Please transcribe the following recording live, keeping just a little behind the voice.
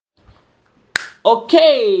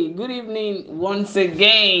Okay, good evening once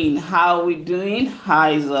again. How we doing? How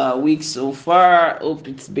is our week so far? Hope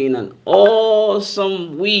it's been an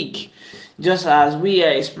awesome week, just as we are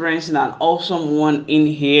experiencing an awesome one in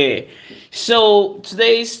here. So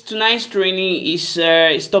tonight's training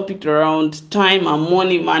is topic around time and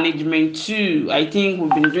money management too. I think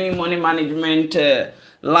we've been doing money management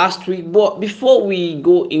last week, but before we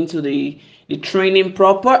go into the training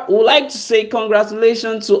proper, we would like to say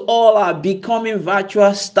congratulations to all our becoming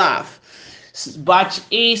virtual staff. Batch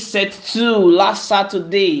A set 2 last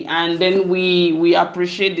Saturday, and then we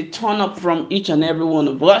appreciate the turn up from each and every one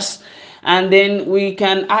of us. And then we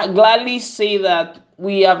can gladly say that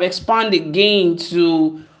we have expanded again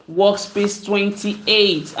to workspace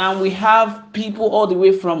 28, and we have people all the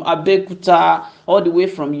way from Abeokuta, all the way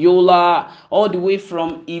from Yola, all the way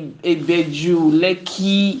from Ibeju,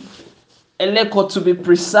 Lekki, Eleko to be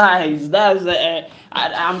precise.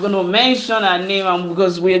 I'm gonna mention her name,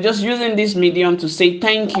 because we are just using this medium to say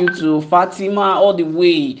thank you to Fatima all the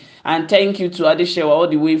way, and thank you to Adeshewa all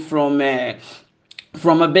the way from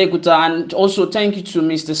Abeokuta, and also thank you to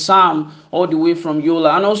Mr. Sam all the way from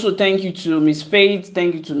Yola, and also thank you to Miss Faith,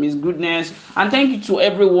 thank you to Miss Goodness, and thank you to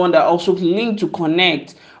everyone that also linked to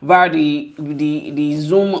connect via the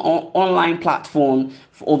Zoom online platform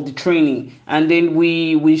of the training. And then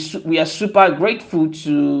we are super grateful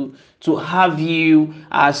to have you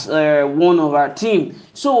as one of our team.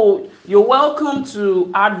 So you're welcome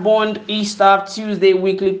to Adbond Easter Tuesday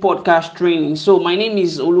weekly podcast training. So my name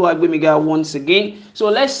is Oluwagbemiga once again. So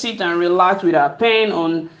let's sit and relax with our pen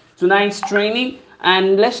on tonight's training.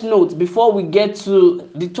 And let's note, before we get to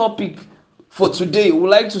the topic for today, we'd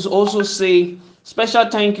like to also say special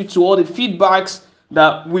thank you to all the feedbacks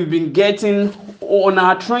that we've been getting on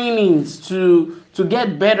our trainings to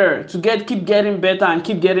get better, keep getting better and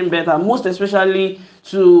keep getting better, most especially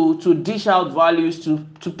to dish out values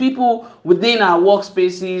to people within our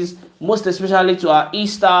workspaces, most especially to our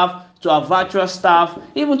e-staff, to our virtual staff,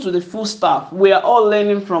 even to the full staff. We are all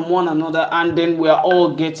learning from one another, and then we are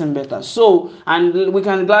all getting better. So, and we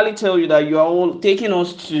can gladly tell you that you are all taking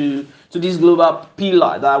us to this global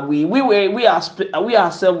pillar that we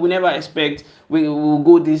ourselves we never expect we will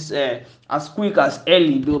go this as quick as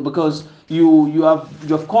early, though, because you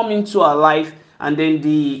have come into our life, and then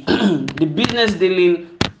the the business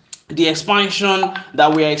dealing, the expansion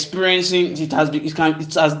that we are experiencing, it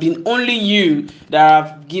has been only you that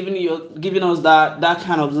have given us that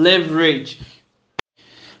kind of leverage.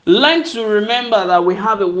 Learn to remember that we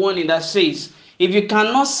have a warning that says, if you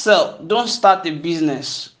cannot sell, don't start a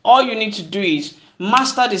business. All you need to do is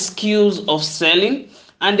master the skills of selling,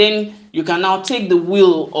 and then you can now take the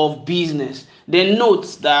wheel of business. Then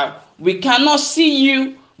note that we cannot see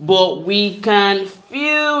you, but we can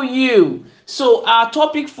feel you. So our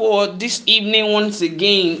topic for this evening once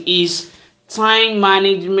again is time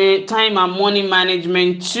and money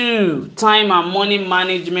management too. Time and money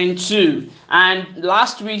management too. And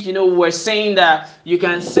last week, we were saying that you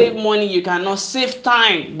can save money, you cannot save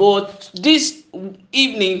time. But this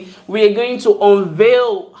evening, we are going to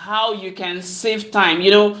unveil how you can save time.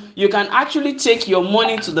 You can actually take your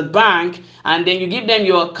money to the bank, and then you give them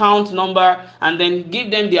your account number, and then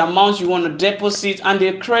give them the amount you want to deposit, and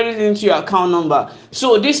they credit into your account number.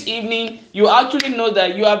 So this evening, you actually know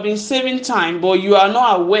that you have been saving time, but you are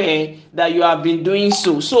not aware that you have been doing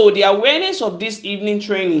so. So the awareness of this evening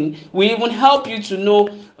training will even help you to know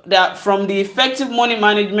that from the effective money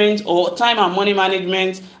management or time and money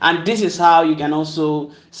management, and this is how you can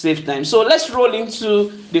also save time. So let's roll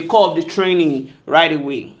into the core of the training right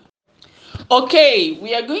away. Okay,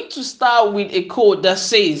 we are going to start with a code that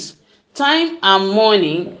says time and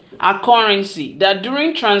money are currency, that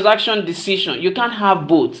during transaction decision you can't have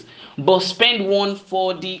both but spend one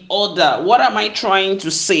for the other. What am I trying to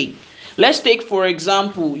say? Let's take for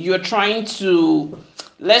example, you're trying to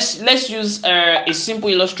let's use a simple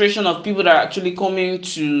illustration of people that are actually coming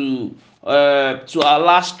to our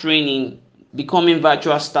last training, becoming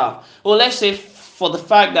virtual staff. Well, let's say for the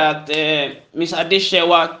fact that Miss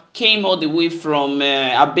Adeshewa came all the way from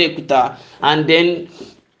Abeokuta, and then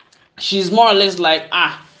she's more or less like,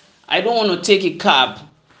 I don't want to take a cab.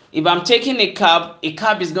 If I'm taking a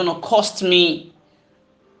cab is gonna cost me,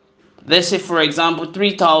 let's say for example,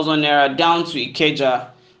 3,000 naira down to Ikeja.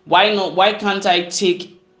 Why not? Why can't I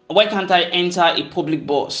enter a public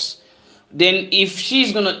bus? Then if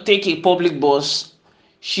she's gonna take a public bus,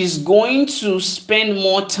 she's going to spend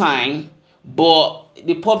more time, but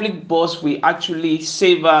the public bus will actually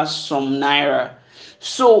save her some naira.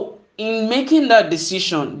 So in making that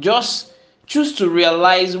decision, just choose to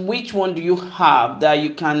realize which one do you have that you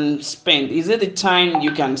can spend. Is it the time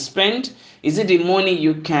you can spend? Is it the money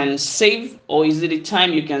you can save, or is it the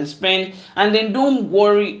time you can spend? And then don't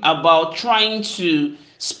worry about trying to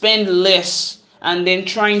spend less and then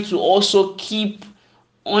trying to also keep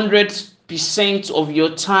 100% of your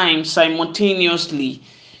time simultaneously.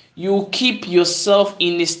 You keep yourself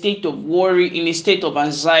in a state of worry, in a state of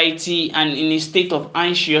anxiety, and in a state of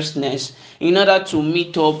anxiousness in order to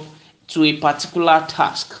meet up to a particular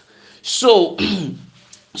task. So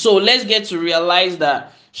so let's get to realize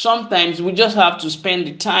that sometimes we just have to spend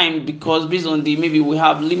the time, because based on the maybe we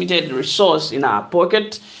have limited resource in our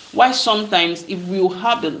pocket. Why sometimes if we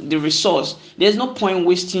have the resource, there's no point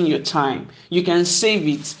wasting your time. You can save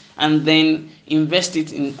it and then invest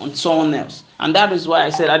it in on someone else. And that is why I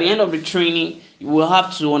said at the end of the training, you will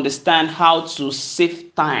have to understand how to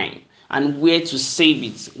save time and where to save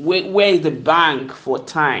it. Where is the bank for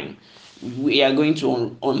time? We are going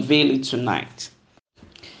to unveil it tonight.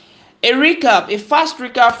 A fast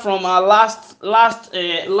recap from our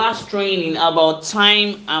last training about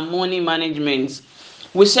time and money management.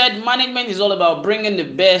 We said management is all about bringing the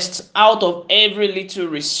best out of every little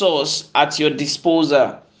resource at your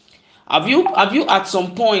disposal. Have you at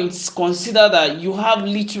some point considered that you have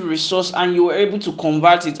little resource and you were able to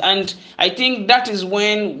convert it? And I think that is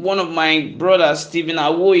when one of my brothers, Stephen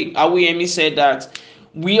Awoyemi, said that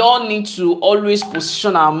we all need to always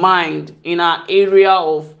position our mind in our area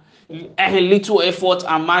of little effort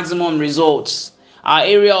and maximum results. Our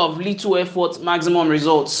area of little effort, maximum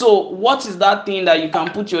results. So what is that thing that you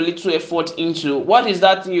can put your little effort into? What is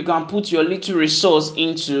that thing you can put your little resource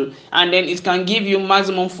into, and then it can give you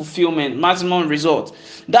maximum fulfillment, maximum result?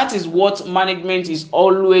 That is what management is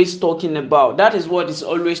always talking about. That is what it's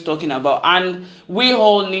always talking about. And we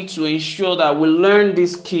all need to ensure that we learn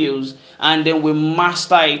these skills and then we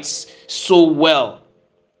master it so well.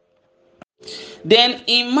 Then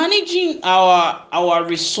in managing our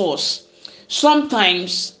resource,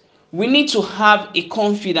 sometimes we need to have a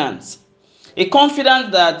confidence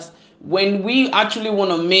that when we actually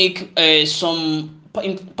want to make some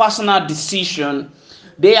personal decision,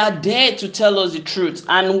 they are there to tell us the truth.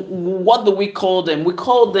 And what do we call them? We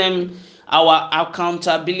call them our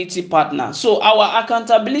accountability partner. So our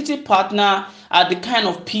accountability partner are the kind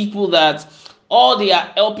of people that all they are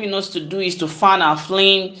helping us to do is to fan our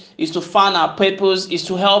flame, is to fan our purpose, is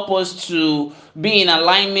to help us to be in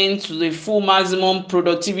alignment to the full maximum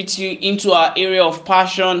productivity into our area of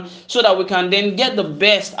passion, so that we can then get the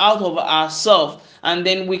best out of ourselves, and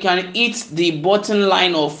then we can hit the bottom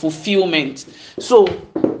line of fulfillment. So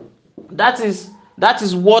that is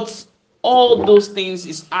what all those things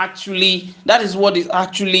is actually, that is what is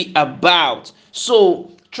actually about. So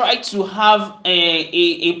try to have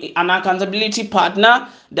an accountability partner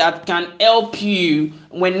that can help you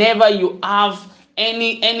whenever you have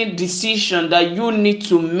any decision that you need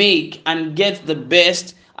to make, and get the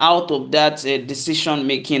best out of that decision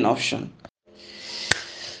making option.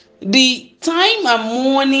 The time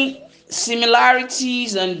and money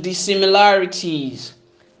similarities and dissimilarities.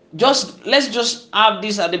 Just let's just have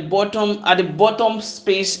this at the bottom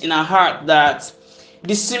space in our heart, that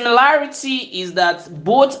the similarity is that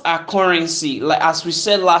both are currency, like as we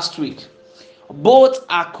said last week. Both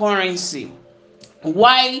are currency.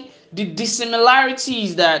 Why? The dissimilarity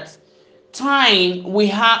is that time, we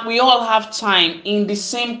all have time in the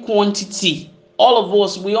same quantity. All of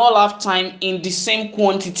us, we all have time in the same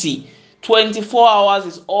quantity. 24 hours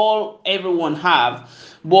is all everyone have.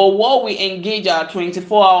 But what we engage our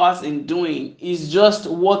 24 hours in doing is just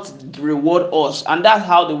what reward us, and that's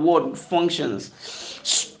how the world functions.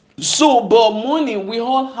 So but money, we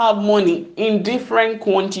all have money in different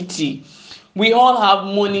quantity. We all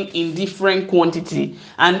have money in different quantity,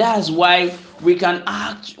 and that's why we can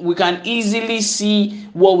easily see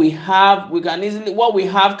what we have. What we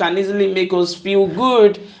have can easily make us feel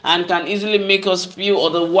good, and can easily make us feel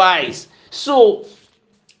otherwise. So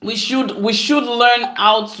we should learn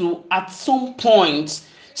how to, at some point,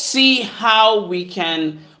 see how we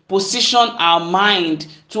can position our mind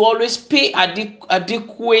to always pay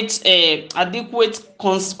adequate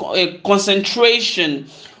concentration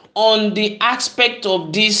on the aspect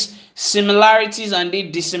of these similarities and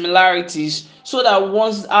the dissimilarities, so that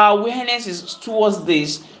once our awareness is towards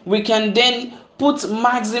this, we can then put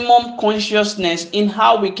maximum consciousness in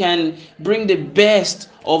how we can bring the best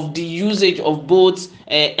of the usage of both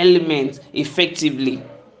elements effectively.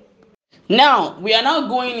 Now we are now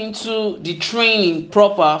going into the training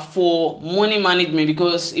proper for money management,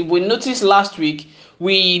 because if we noticed last week,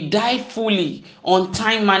 we dive fully on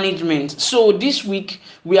time management. So this week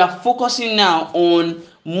we are focusing now on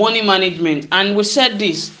money management, and we said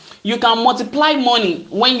this: you can multiply money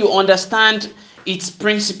when you understand its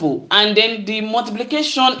principle, and then the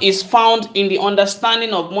multiplication is found in the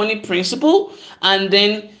understanding of money principle, and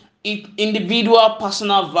then individual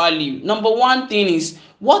personal value. Number one thing is,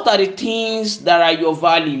 what are the things that are your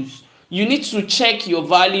values? You need to check your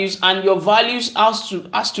values, and your values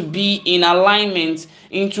has to be in alignment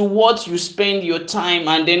into what you spend your time,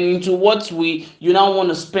 and then into what you now want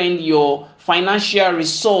to spend your financial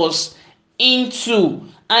resource into.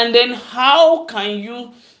 And then how can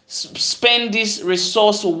you spend this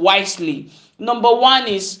resource wisely? Number one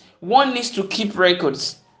is, one needs to keep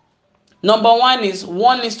records. One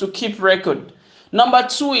needs to keep record. Number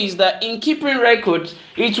two is that in keeping record,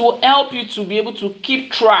 it will help you to be able to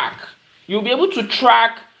keep track. You'll be able to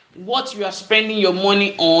track what you are spending your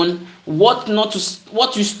money on, what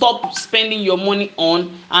you stop spending your money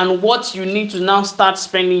on, and what you need to now start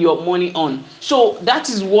spending your money on. So that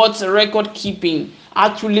is what record keeping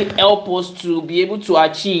actually help us to be able to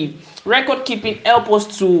achieve. Record keeping help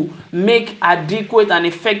us to make adequate and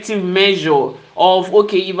effective measure of,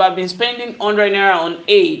 okay, if I've been spending 100 naira on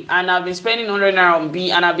A, and I've been spending 100 naira on B,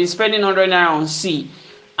 and I've been spending 100 naira on C,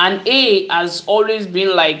 and A has always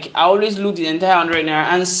been like I always lose the entire 100 naira,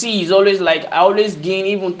 and C is always like I always gain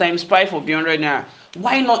even times 5 of the 100 naira.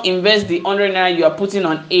 Why not invest the 100 naira you are putting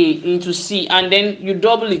on A into C, and then you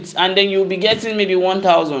double it, and then you'll be getting maybe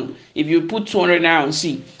 1,000 if you put 200 naira on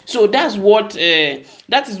C. So that is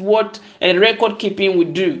what record keeping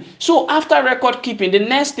would do. So after record keeping, the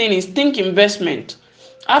next thing is think investment.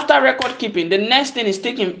 After record keeping, the next thing is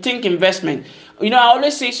think investment. I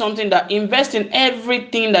always say something, that invest in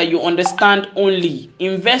everything that you understand only.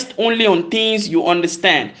 Invest only on things you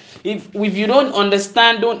understand. If you don't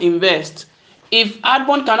understand, don't invest. If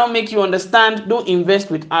Adbond cannot make you understand, don't invest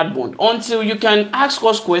with Adbond until you can ask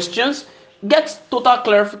us questions, get total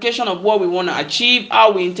clarification of what we want to achieve,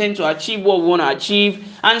 how we intend to achieve what we want to achieve,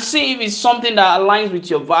 and see if it's something that aligns with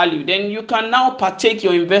your value. Then you can now partake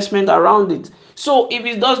your investment around it. So if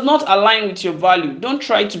it does not align with your value, don't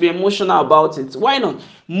try to be emotional about it. Why not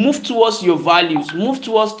move towards your values, move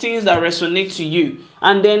towards things that resonate to you,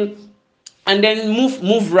 and then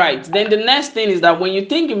move right. Then the next thing is that when you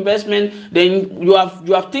think investment, then you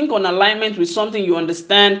have think on alignment with something you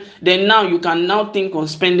understand. Then now you can now think on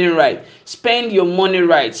spending right. Spend your money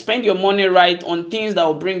right. Spend your money right on things that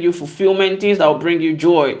will bring you fulfillment, things that will bring you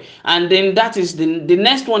joy. And then that is the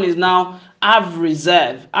next one is now have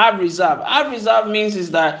reserve. Have reserve means is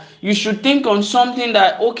that you should think on something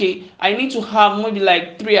that, okay, I need to have maybe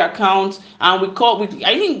like 3 accounts, and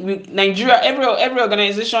I think Nigeria, every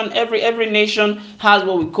organization, every nation has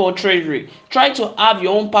what we call treasury. Try to have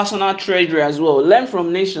your own personal treasury as well. Learn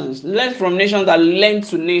from nations that lend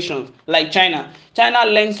to nations, like China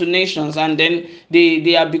lends to nations, and then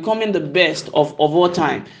they are becoming the best of all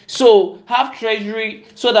time. So have treasury,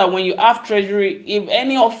 so that when you have treasury, if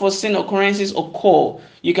any unforeseen occurrences occur,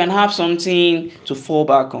 you can have something to fall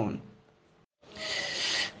back on.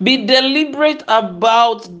 Be deliberate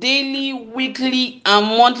about daily, weekly, and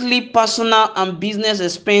monthly personal and business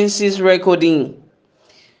expenses recording.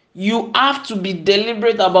 You have to be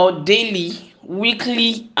deliberate about daily,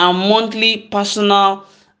 weekly, and monthly personal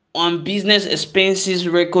and business expenses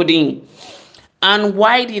recording. And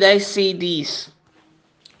why did I say this?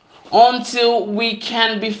 Until we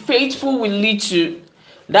can be faithful with little,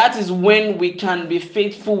 that is when we can be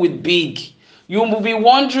faithful with big. You will be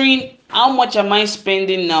wondering, how much am I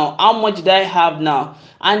spending now? How much do I have now?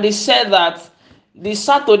 And they said that the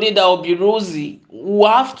Saturday that will be rosy, we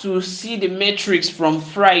have to see the metrics from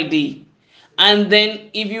Friday. And then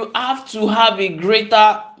if you have to have a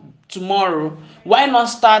greater tomorrow, why not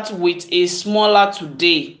start with a smaller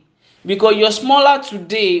today? Because your smaller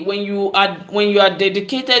today, when you are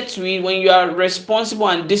dedicated to it, when you are responsible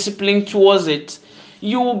and disciplined towards it,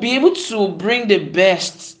 you will be able to bring the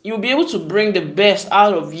best. You'll be able to bring the best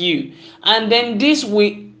out of you, and then this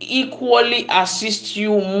will equally assist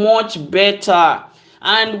you much better.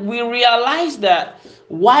 And we realize that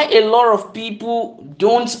why a lot of people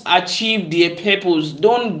don't achieve their purpose,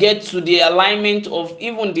 don't get to the alignment of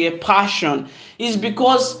even their passion, is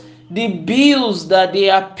because the bills that they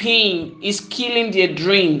are paying is killing their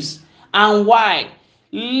dreams. And why?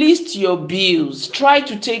 List your bills. Try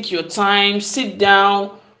to take your time, sit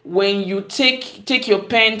down. When you take your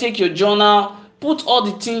pen, take your journal, put all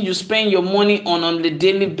the things you spend your money on the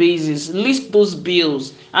daily basis, list those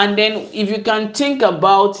bills. And then if you can think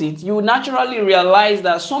about it, you naturally realize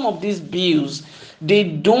that some of these bills, they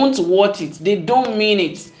don't worth it, they don't mean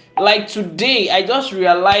it. Like today, I just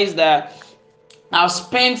realized that I've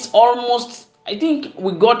spent almost, I think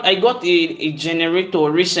I got a generator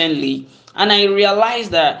recently, and I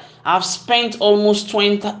realized that I've spent almost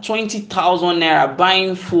 20,000 naira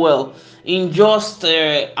buying fuel in just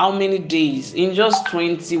how many days? In just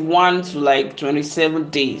 21 to like 27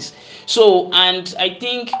 days. So, and I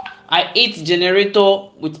think I hate generator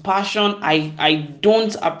with passion. I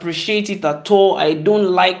don't appreciate it at all. I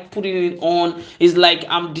don't like putting it on. It's like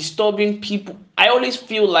I'm disturbing people. I always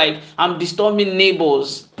feel like I'm disturbing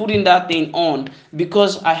neighbors putting that thing on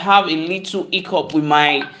because I have a little hiccup with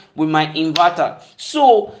my inverter.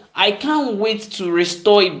 So I can't wait to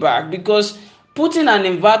restore it back because putting an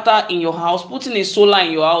inverter in your house, putting a solar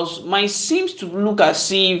in your house might seems to look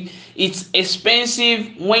as if it's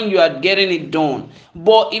expensive when you are getting it done.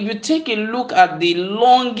 But if you take a look at the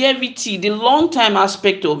longevity, the long time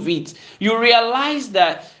aspect of it, you realize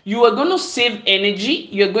that you are going to save energy,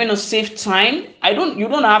 you're going to save time. You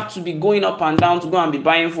don't have to be going up and down to go and be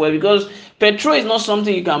buying fuel because petrol is not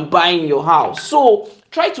something you can buy in your house. So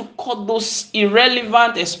try to cut those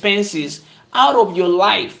irrelevant expenses out of your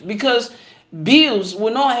life because bills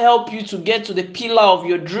will not help you to get to the pillar of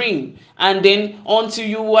your dream. And then until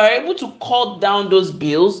you are able to cut down those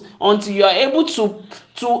bills, until you are able to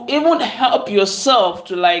even help yourself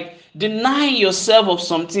to like deny yourself of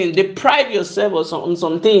something, deprive yourself of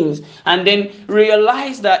some things, and then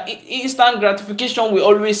realize that instant gratification will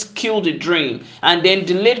always kill the dream, and then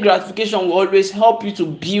delayed gratification will always help you to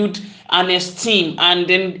build an esteem and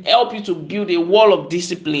then help you to build a wall of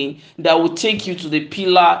discipline that will take you to the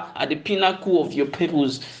pillar at the pinnacle of your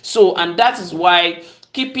purpose. So, and that is why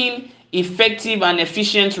keeping effective and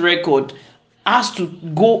efficient record has a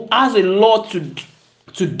lot to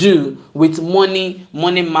do with money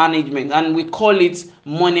management, and we call it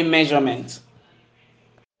money measurement.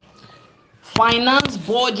 Finance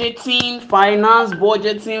budgeting.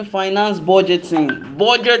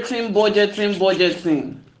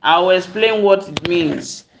 I will explain what it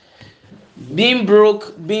means. Being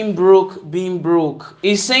broke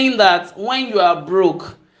is saying that when you are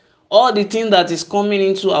broke, all the things that is coming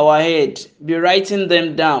into our head, be writing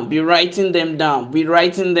them down, be writing them down, be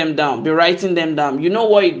writing them down, be writing them down. You know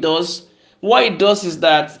what it does? What it does is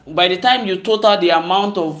that by the time you total the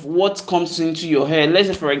amount of what comes into your head, let's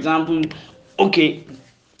say for example, okay,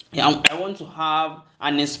 yeah, I want to have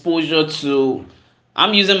an exposure to.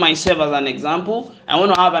 I'm using myself as an example. I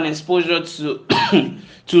want to have an exposure to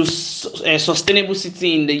to a sustainable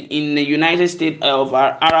city in the United States of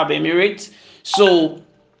Arab Emirates. So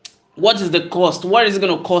what is the cost? What is it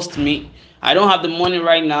going to cost me? I don't have the money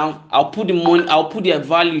right now. I'll put the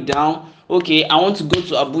value down. Okay, I want to go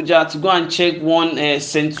to Abuja to go and check one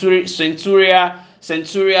Centuria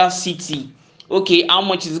city. Okay, how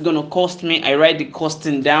much is it going to cost me? I write the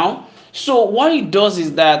costing down. So what it does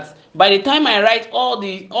is that by the time I write all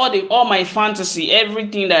my fantasy,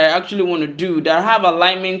 everything that I actually want to do, that I have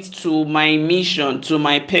alignment to my mission, to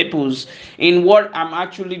my purpose in what I'm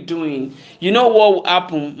actually doing, you know what will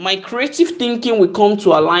happen? My creative thinking will come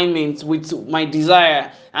to alignment with my desire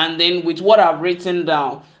and then with what I've written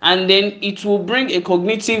down, and then it will bring a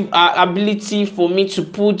cognitive ability for me to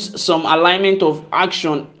put some alignment of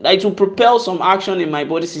action. It will propel some action in my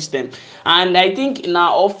body system. And I think in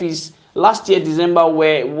our office last year December,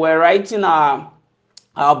 we're writing our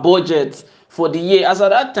budget for the year. As at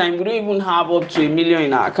that time, we don't even have up to 1 million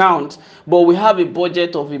in our account, but we have a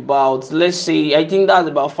budget of about, let's say, I think that's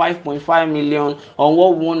about 5.5 million on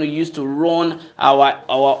what we want to use to run our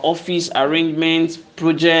office arrangements,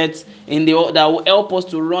 projects in the that will help us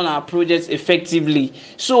to run our projects effectively.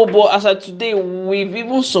 So, but as of today, we've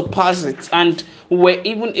even surpassed it, and we're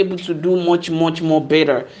even able to do much more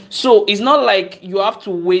better. So it's not like you have to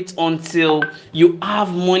wait until you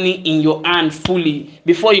have money in your hand fully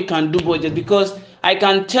before you can do budget, because I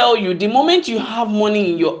can tell you the moment you have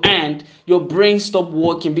money in your hand, your brain stop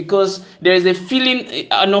working, because there is a feeling,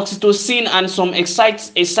 an oxytocin and some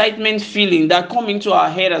excitement feeling that come into our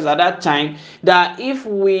head as at that time, that if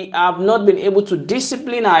we have not been able to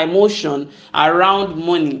discipline our emotion around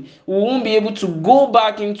money, we won't be able to go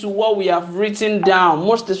back into what we have written down,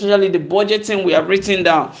 most especially the budgeting we have written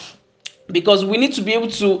down. Because we need to be able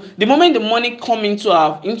to, the moment the money come into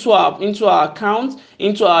our account,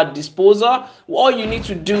 into our disposal, all you need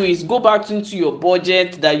to do is go back into your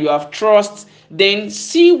budget that you have trust, then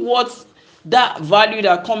see what that value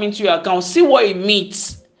that come into your account, see what it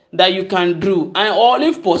meets that you can do, and or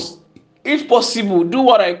if possible, do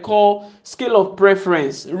what I call scale of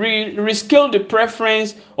preference. Rescale the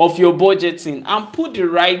preference of your budgeting and put the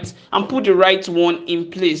right one in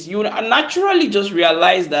place. You naturally just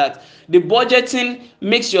realize that The budgeting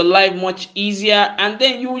makes your life much easier, and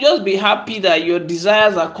then you will just be happy that your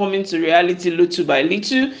desires are coming to reality little by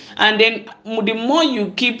little. And then the more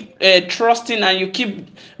you keep trusting and you keep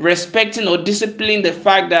respecting or disciplining the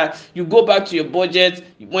fact that you go back to your budget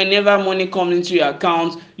whenever money comes into your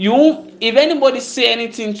account, you won't, if anybody say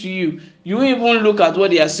anything to you, you won't even look at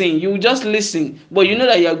what they are saying. You just listen, but you know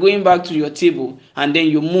that you are going back to your table, and then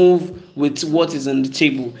you move with what is on the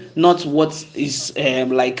table, not what is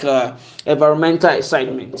environmental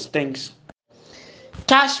excitement. Thanks.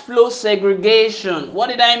 Cash flow segregation. What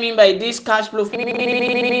did I mean by this? Cash flow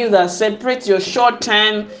means that separate your short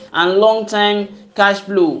term and long term cash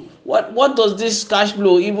flow. What does this cash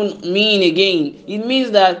flow even mean again? It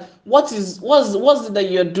means that what's it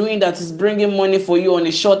that you're doing that is bringing money for you on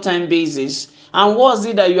a short term basis, and what's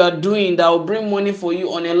it that you are doing that will bring money for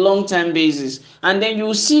you on a long term basis. And then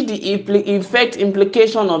you see the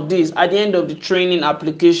implication of this at the end of the training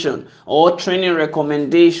application or training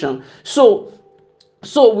recommendation. So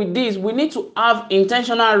with this, we need to have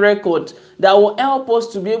intentional record that will help us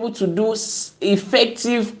to be able to do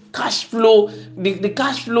effective cash flow, the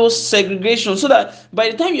cash flow segregation, so that by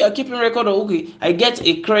the time you are keeping record of, okay, I get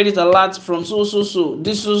a credit alert from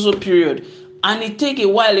this period, and it take a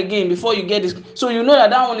while again before you get this, so you know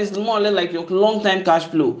that one is more or less like your long time cash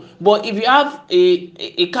flow. But if you have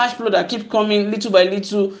a cash flow that keeps coming little by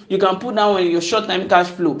little, you can put that one in your short time cash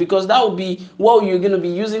flow, because that will be what you're going to be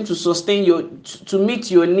using to sustain your, to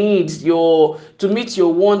meet your needs, to meet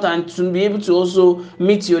your want, and to be able to also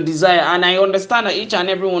meet your desire. And I understand that each and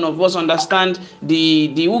every one of us understand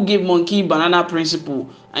the who give monkey banana principle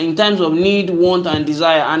in terms of need, want, and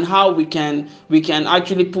desire, and how we can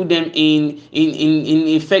actually put them in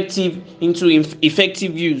effective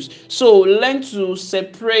use. So learn to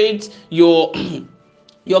separate your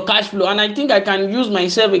your cash flow. And I think I can use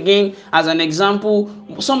myself again as an example.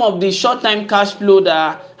 Some of the short time cash flow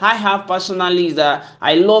that I have personally is that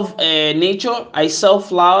I love nature. I sell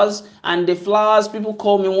flowers, and the flowers people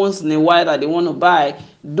call me once in a while that they want to buy.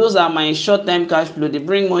 Those are my short time cash flow. They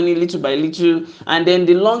bring money little by little. And then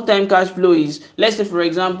the long time cash flow is, let's say for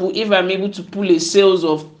example, if I'm able to pull a sales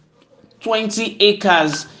of 20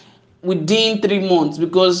 acres within 3 months,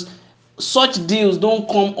 because such deals don't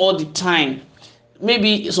come all the time.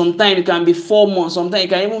 Maybe sometimes it can be 4 months, sometimes it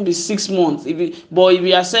can even be 6 months. But if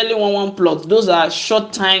you are selling one plot, those are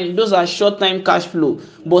short time cash flow.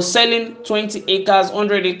 But selling 20 acres,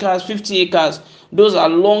 100 acres, 50 acres, those are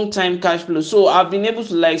long time cash flow. So I've been able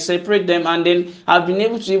to separate them, and then I've been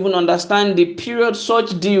able to even understand the period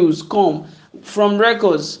such deals come from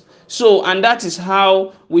records. So, and that is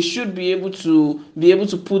how we should be able to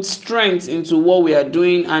put strength into what we are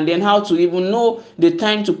doing, and then how to even know the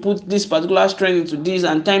time to put this particular strength into this,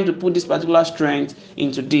 and time to put this particular strength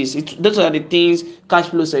into this. Those are the things cash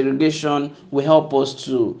flow segregation will help us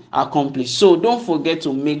to accomplish. So don't forget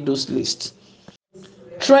to make those lists.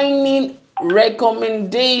 Training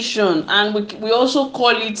recommendation, and we also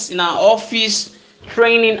call it in our office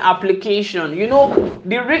training application.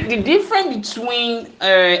 The difference between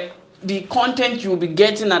the content you'll be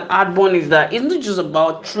getting at Adborn is that it's not just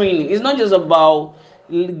about training, it's not just about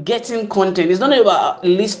getting content, it's not about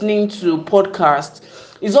listening to podcasts.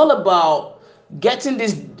 It's all about getting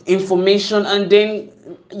this information, and then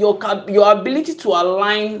your ability to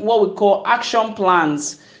align what we call action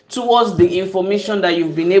plans towards the information that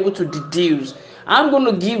you've been able to deduce. I'm going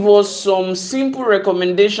to give us some simple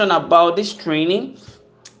recommendation about this training,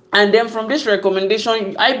 and then from this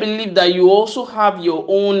recommendation, I believe that you also have your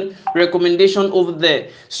own recommendation over there.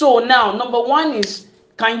 So now, number one is,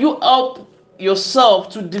 can you help yourself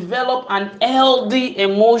to develop an healthy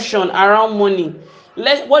emotion around money?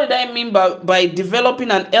 What did I mean by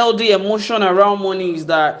developing an healthy emotion around money is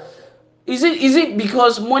that, is it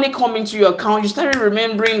because money come into your account, you started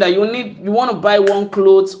remembering that you want to buy one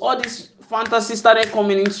clothes, all this fantasy started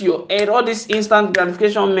coming into your head, all this instant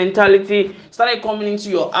gratification mentality started coming into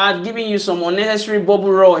your heart, giving you some unnecessary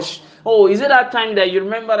bubble rush? Oh, is it that time that you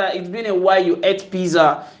remember that it's been a while you ate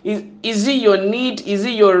pizza? Is it your need? Is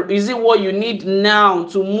it what you need now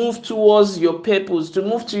to move towards your purpose, to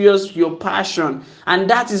move towards your passion? And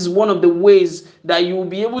that is one of the ways that you will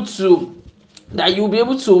be able to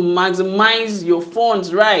maximize your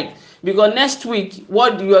funds, right? Because next week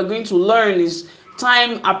what you are going to learn is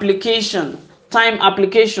time application.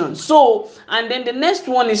 So, and then the next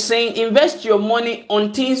one is saying invest your money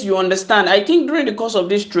on things you understand. I think during the course of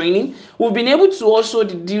this training we've been able to also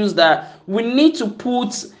deduce that we need to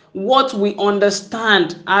put what we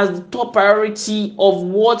understand as the top priority of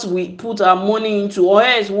what we put our money into, or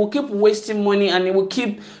else we'll keep wasting money and it will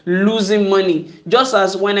keep losing money. Just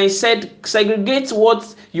as when I said, segregate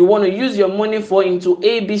what you want to use your money for into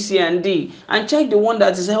A, B, C, and D, and check the one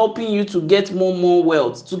that is helping you to get more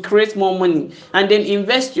wealth, to create more money, and then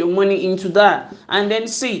invest your money into that. And then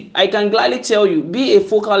see, I can gladly tell you, be a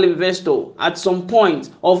focal investor at some point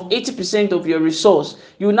of 80% of your resource.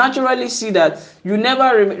 You naturally see that you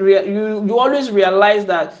never you always realize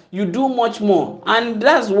that you do much more. And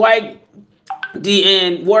that's why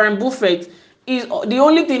the Warren Buffett is the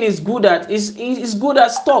only thing he's good at is good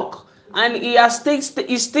at stock, and he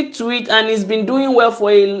stick to it, and he's been doing well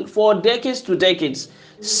for decades to decades.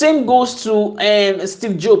 Same goes to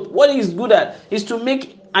Steve Jobs. What he's good at is to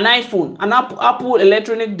make an iPhone, an Apple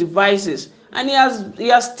electronic devices, and he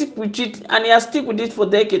has stick with it, and he has stick with it for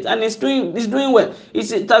decades, and he's doing well.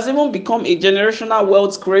 It has even become a generational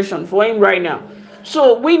wealth creation for him right now.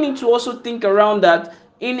 So we need to also think around that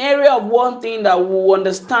in area of one thing that we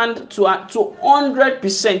understand to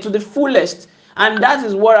 100%, to the fullest, and that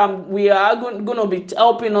is what we are going to be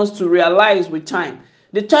helping us to realize with time.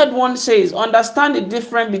 The third one says, understand the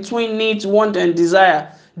difference between needs, want, and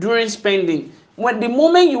desire during spending. When the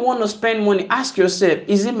moment you want to spend money, ask yourself,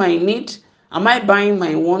 is it my need? Am I buying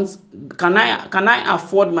my wants? Can I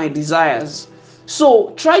afford my desires?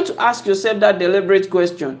 So try to ask yourself that deliberate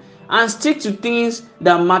question and stick to things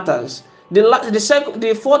that matters.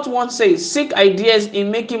 The fourth one says, seek ideas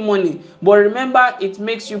in making money, but remember it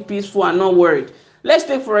makes you peaceful and not worried. Let's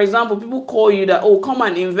take for example, people call you that, oh, come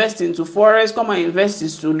and invest into forex, come and invest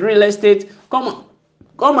into real estate, come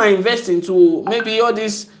and invest into maybe all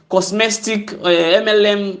this cosmetic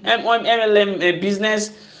MLM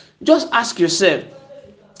business. Just ask yourself,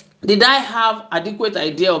 did I have adequate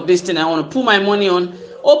idea of this thing I want to put my money on?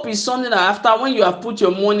 Hope is something that after when you have put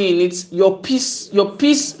your money in it, your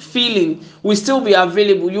peace feeling will still be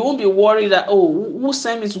available. You won't be worried that, oh, who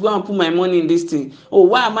sent me to go and put my money in this thing? Oh,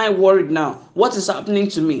 why am I worried now? What is happening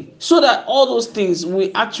to me? So that all those things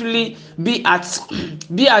will actually be at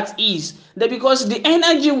be at ease. That because the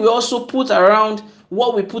energy we also put around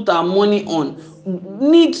what we put our money on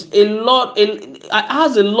needs a lot,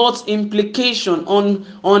 has a lot implication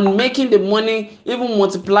on making the money even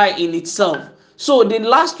multiply in itself. So the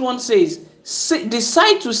last one says,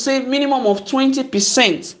 decide to save minimum of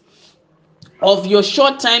 20% of your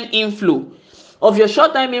short-term inflow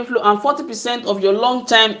and 40% of your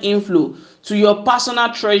long-term inflow to your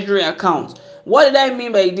personal treasury account. What did I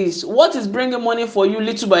mean by this? What is bringing money for you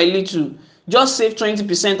little by little? Just save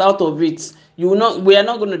 20% out of it. We are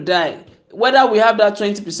not going to die. Whether we have that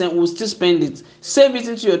 20%, we'll still spend it. Save it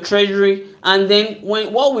into your treasury, and then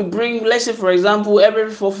when what we bring, let's say for example, every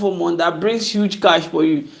 4 months, that brings huge cash for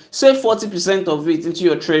you. Save 40% of it into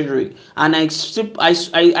your treasury, and I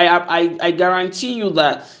guarantee you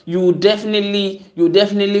that you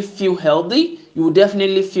definitely feel healthy, you will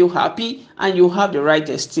definitely feel happy, and you have the right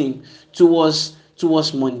esteem towards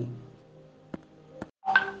money.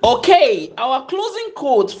 Okay, our closing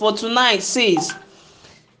quote for tonight says,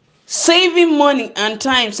 saving money and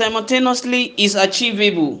time simultaneously is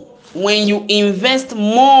achievable when you invest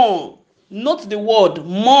more, not the word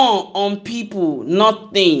more, on people,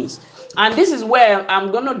 not things. And this is where I'm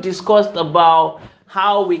going to discuss about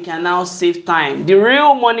how we can now save time. The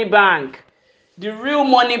real money bank, the real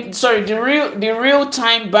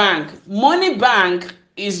time bank. Money bank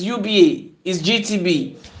is UBA, is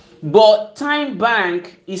GTB, but time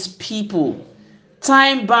bank is people.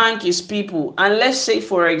 Time bank is people. And let's say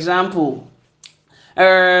for example,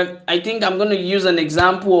 I think I'm going to use an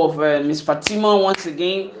example of Miss Fatima once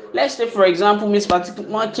again. Let's say for example, Miss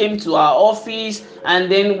Fatima came to our office,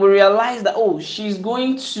 and then we realized that, oh, it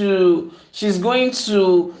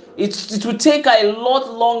will take her a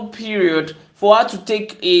long period for her to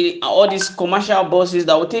take all these commercial buses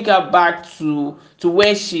that will take her back to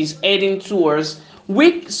where she's heading towards.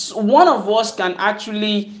 One of us can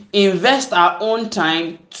actually invest our own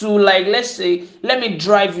time to, like, let's say, let me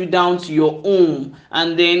drive you down to your home,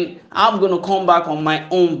 and then I'm gonna come back on my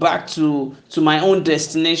own back to my own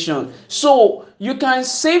destination. So you can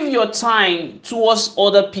save your time towards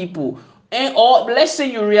other people. Or let's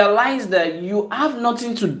say you realize that you have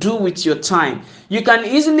nothing to do with your time, you can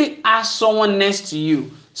easily ask someone next to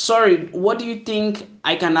you, sorry, what do you think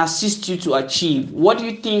I can assist you to achieve? What do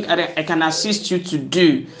you think I can assist you to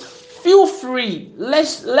do? Feel free.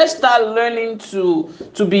 Let's start learning to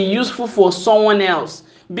be useful for someone else,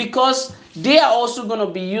 because they are also going to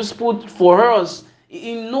be useful for us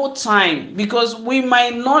in no time, because we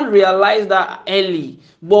might not realize that early,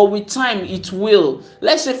 but with time it will.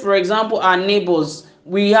 Let's say for example, our neighbors,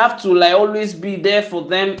 we have to like always be there for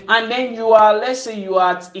them. And then you are, let's say you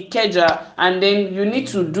are at Ikeja, and then you need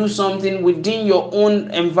to do something within your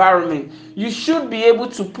own environment. You should be able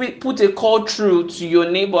to put a call through to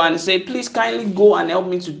your neighbor and say, please kindly go and help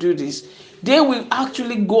me to do this. They will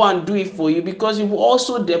actually go and do it for you, because you will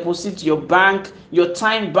also deposit your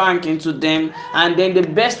time bank into them. And then the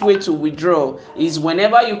best way to withdraw is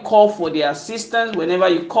whenever you call for their assistance, whenever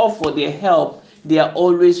you call for their help, they are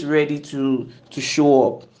always ready to show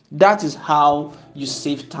up. That is how you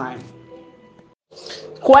save time.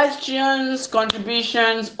 Questions,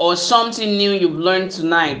 contributions, or something new you've learned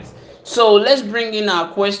tonight? So let's bring in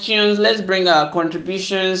our questions, let's bring our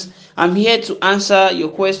contributions. I'm here to answer your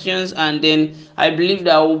questions, and then I believe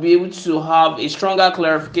that we'll be able to have a stronger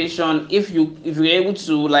clarification if you're able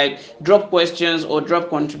to like drop questions or drop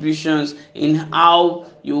contributions in how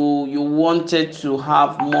you wanted to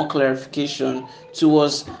have more clarification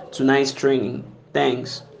towards tonight's training.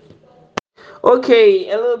 Thanks. Okay,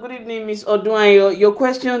 hello, good evening, Miss Oduan. Your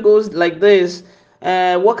question goes like this.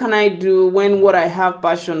 What can I do when what I have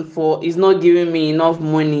passion for is not giving me enough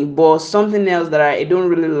money, but something else that I don't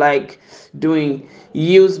really like doing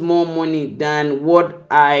yields more money than what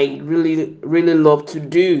I really love to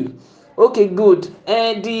do? Okay, good.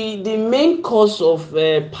 The main cause of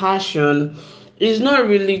passion is not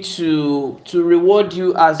really to reward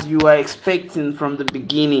you as you are expecting from the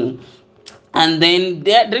beginning. And then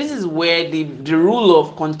this is where the rule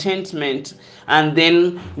of contentment, and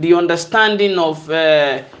then the understanding of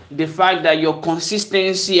the fact that your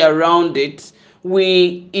consistency around it,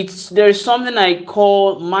 there's something I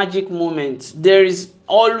call magic moment. There is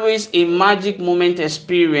always a magic moment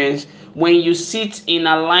experience when you sit in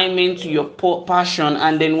alignment to your passion,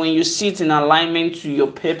 and then when you sit in alignment to your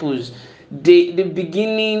purpose. The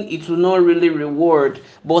beginning, it will not really reward,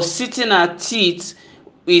 but sitting at it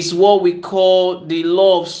is what we call the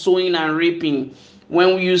law of sowing and reaping.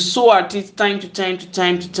 When you sow at it time to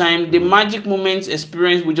time, the magic moments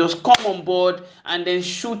experience will just come on board and then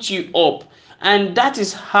shoot you up. And that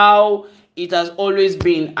is how it has always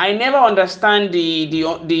been. I never understand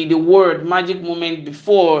the word magic moment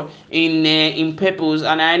before in purpose,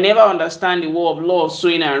 and I never understand the word of law of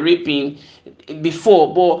sowing and reaping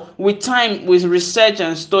before. But with time, with research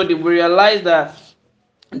and study, we realize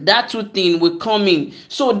that two thing will come in.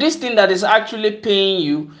 So this thing that is actually paying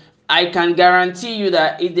you, I can guarantee you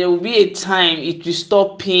that there will be a time it will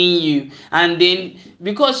stop paying you, and then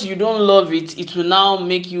because you don't love it, it will now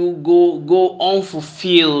make you go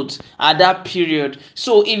unfulfilled at that period.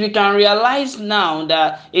 So if you can realize now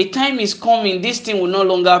that a time is coming, this thing will no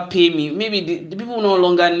longer pay me, maybe the people no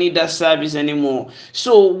longer need that service anymore.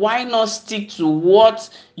 So why not stick to what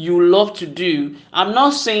you love to do? I'm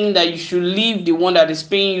not saying that you should leave the one that is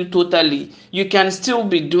paying you totally. You can still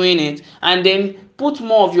be doing it, and then put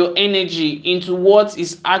more of your energy into what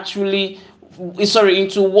is actually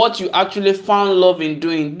into what you actually found love in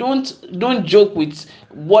doing. Don't joke with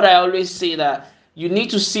what I always say, that you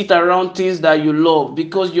need to sit around things that you love,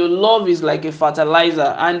 because your love is like a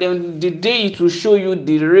fertilizer, and then the day it will show you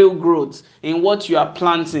the real growth in what you are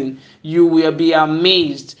planting, you will be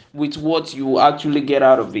amazed with what you actually get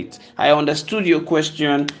out of it. I understood your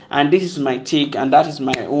question, and this is my take, and that is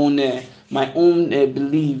my own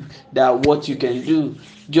belief that what you can do,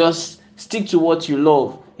 just stick to what you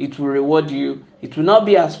love. It will reward you. It will not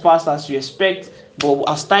be as fast as you expect, but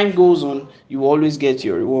as time goes on, you will always get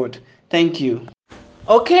your reward. Thank you.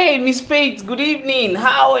 Okay, Miss Faith, good evening.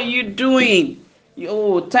 How are you doing?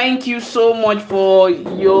 Yo, thank you so much for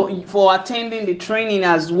attending the training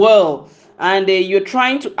as well. And you're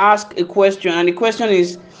trying to ask a question, and the question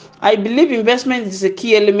is, I believe investment is a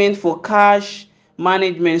key element for cash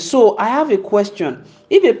management. So I have a question.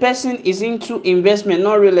 If a person is into investment,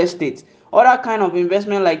 not real estate, other kind of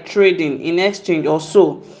investment like trading in exchange or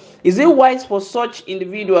so, is it wise for such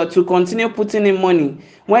individual to continue putting in money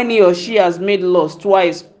when he or she has made loss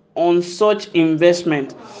twice on such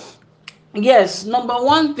investment? Yes, number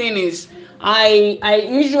one thing is, I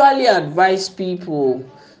usually advise people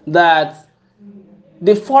that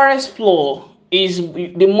the forest floor is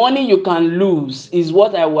the money you can lose is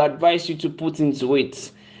what I would advise you to put into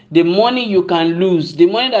it. The money you can lose, the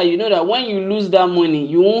money that you know that when you lose that money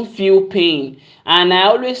you won't feel pain. And I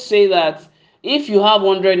always say that if you have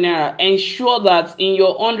 100 naira, ensure that in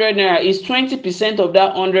your 100 naira is 20% of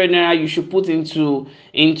that 100 naira you should put into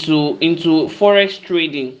forex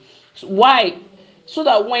trading. Why? So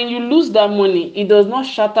that when you lose that money, it does not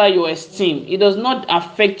shatter your esteem, it does not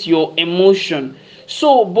affect your emotion.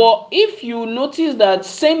 So but if you notice that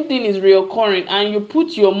same thing is reoccurring and you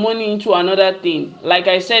put your money into another thing, like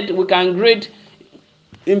I said, we can grade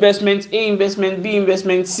investment A, investment B,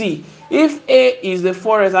 investment C. If A is the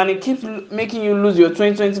forest and it keeps making you lose your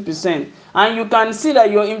 20%, and you can see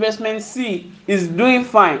that your investment C is doing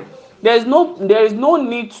fine, there is no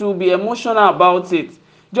need to be emotional about it.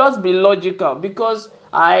 Just be logical, because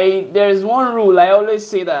there is one rule I always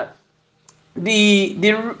say, that the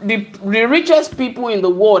richest people in the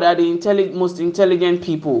world are the most intelligent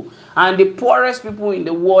people, and the poorest people in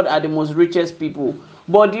the world are the most richest people.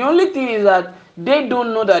 But the only thing is that they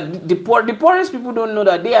don't know that the poorest people don't know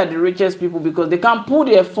that they are the richest people, because they can't put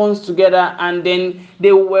their funds together, and then they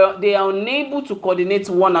are unable to coordinate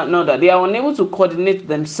one another. They are unable to coordinate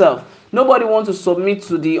themselves. Nobody wants to submit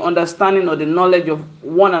to the understanding or the knowledge of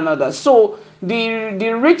one another. So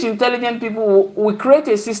the rich intelligent people will create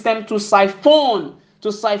a system to siphon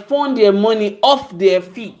their money off their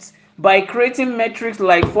feet, by creating metrics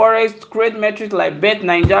like forex, create metrics like bet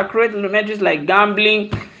naija, create metrics like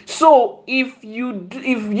gambling. So if you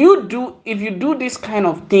do this kind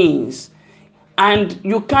of things, and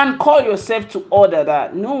you can call yourself to order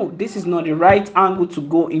that no, this is not the right angle to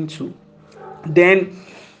go into, then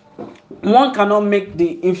one cannot make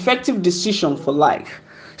the effective decision for life.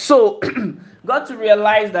 So got to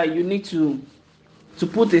realize that you need to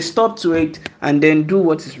put a stop to it, and then do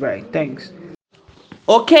what is right. Thanks.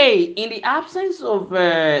 Okay, in the absence of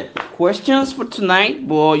questions for tonight,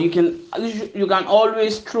 but you can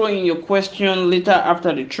always throw in your question later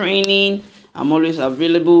after the training. I'm always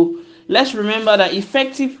available. Let's remember that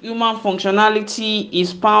effective human functionality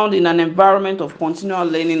is found in an environment of continual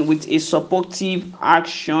learning with a supportive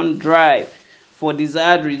action drive for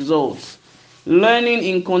desired results. Learning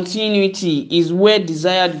in continuity is where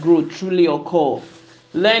desired growth truly occur.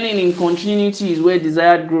 Learning in continuity is where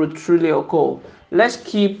desired growth truly occur. Let's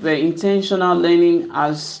keep intentional learning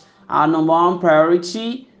as our number one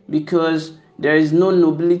priority, because there is no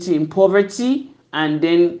nobility in poverty, and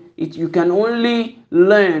then you can only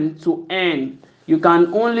learn to earn. You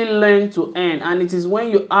can only learn to earn, and it is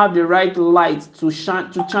when you have the right light to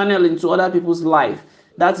channel into other people's life,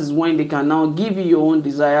 that is when they can now give you your own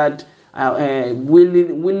desired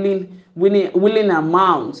willing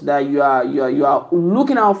amount that you are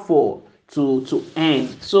looking out for to earn.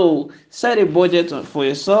 So set a budget for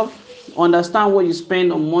yourself, understand what you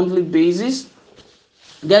spend on monthly basis,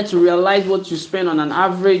 get to realize what you spend on an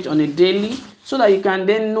average on a daily, so that you can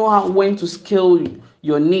then know when to scale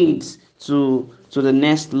your needs to the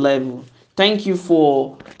next level. Thank you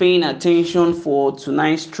for paying attention for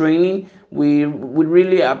tonight's training. We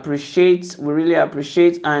really appreciate,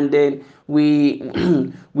 and then we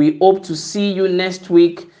we hope to see you next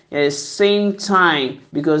week, same time,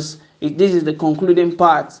 because this is the concluding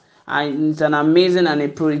part, and it's an amazing and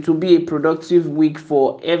it will be a productive week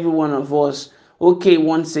for every one of us. Okay,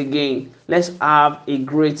 once again, let's have a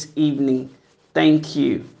great evening. Thank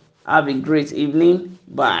you. Have a great evening.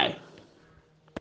 Bye.